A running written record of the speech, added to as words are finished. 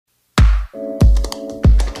Howdy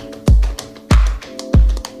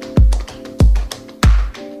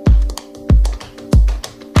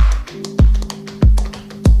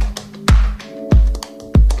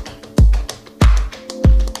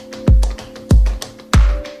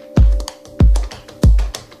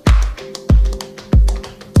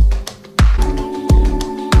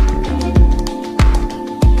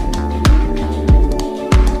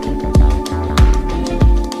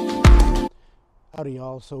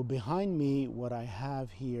y'all. So behind me, what I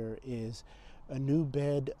have here is a new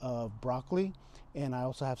bed of broccoli, and I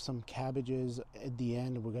also have some cabbages at the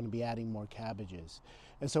end. We're going to be adding more cabbages.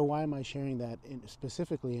 And so why am I sharing that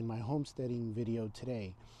specifically in my homesteading video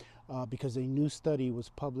today? Because a new study was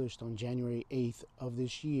published on January 8th of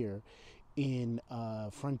this year in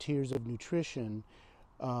Frontiers of Nutrition,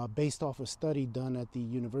 based off a study done at the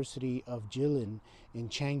University of Jilin in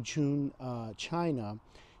Changchun, China,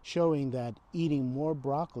 showing that eating more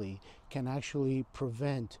broccoli can actually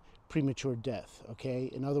prevent premature death. Okay,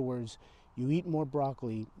 in other words, you eat more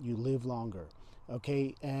broccoli, you live longer.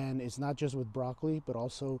 Okay, and it's not just with broccoli, but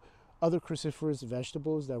also other cruciferous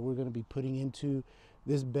vegetables that we're going to be putting into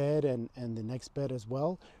this bed and the next bed as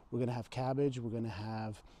well. We're going to have cabbage, we're going to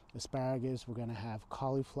have asparagus, we're going to have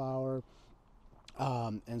cauliflower,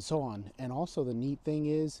 and so on. And also the neat thing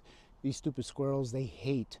is, these stupid squirrels, they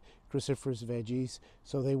hate cruciferous veggies,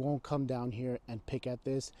 so they won't come down here and pick at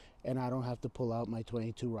this, and I don't have to pull out my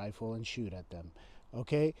 .22 rifle and shoot at them.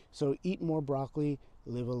 Okay, so eat more broccoli,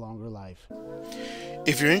 live a longer life.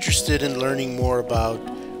 If you're interested in learning more about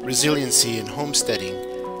resiliency and homesteading,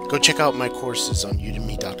 go check out my courses on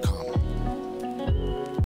udemy.com.